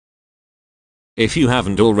If you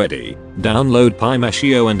haven't already, download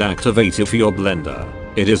Pymeshio and activate it for your Blender.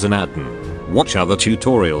 It is an add-on. Watch other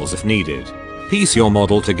tutorials if needed. Piece your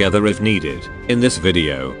model together if needed. In this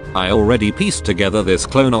video, I already pieced together this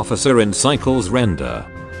clone officer in Cycles Render.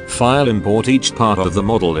 File import each part of the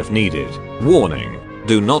model if needed. Warning,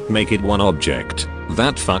 do not make it one object.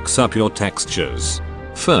 That fucks up your textures.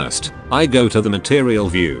 First, I go to the material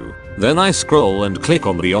view. Then I scroll and click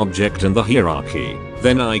on the object in the hierarchy.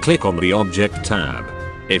 Then I click on the object tab.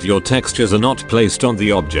 If your textures are not placed on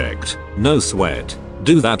the object, no sweat.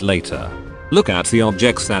 Do that later. Look at the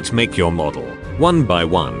objects that make your model. One by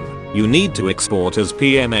one, you need to export as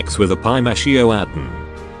PMX with a Pymeshio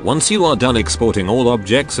add-on. Once you are done exporting all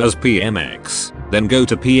objects as PMX, then go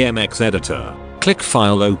to PMX editor. Click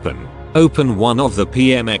File Open. Open one of the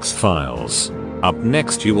PMX files. Up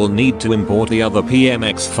next you will need to import the other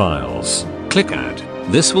PMX files. Click Add.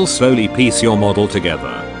 This will slowly piece your model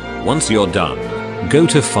together. Once you're done, go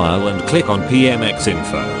to File and click on PMX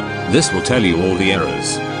Info. This will tell you all the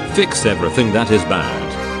errors. Fix everything that is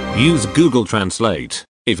bad. Use Google Translate.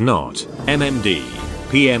 If not, MMD,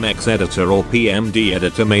 PMX Editor or PMD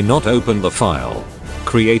Editor may not open the file.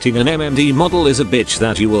 Creating an MMD model is a bitch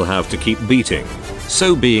that you will have to keep beating.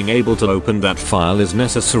 So being able to open that file is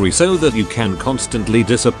necessary so that you can constantly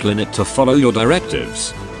discipline it to follow your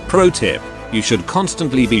directives. Pro tip, you should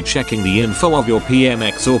constantly be checking the info of your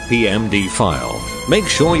PMX or PMD file. Make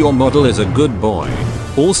sure your model is a good boy.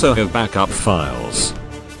 Also have backup files.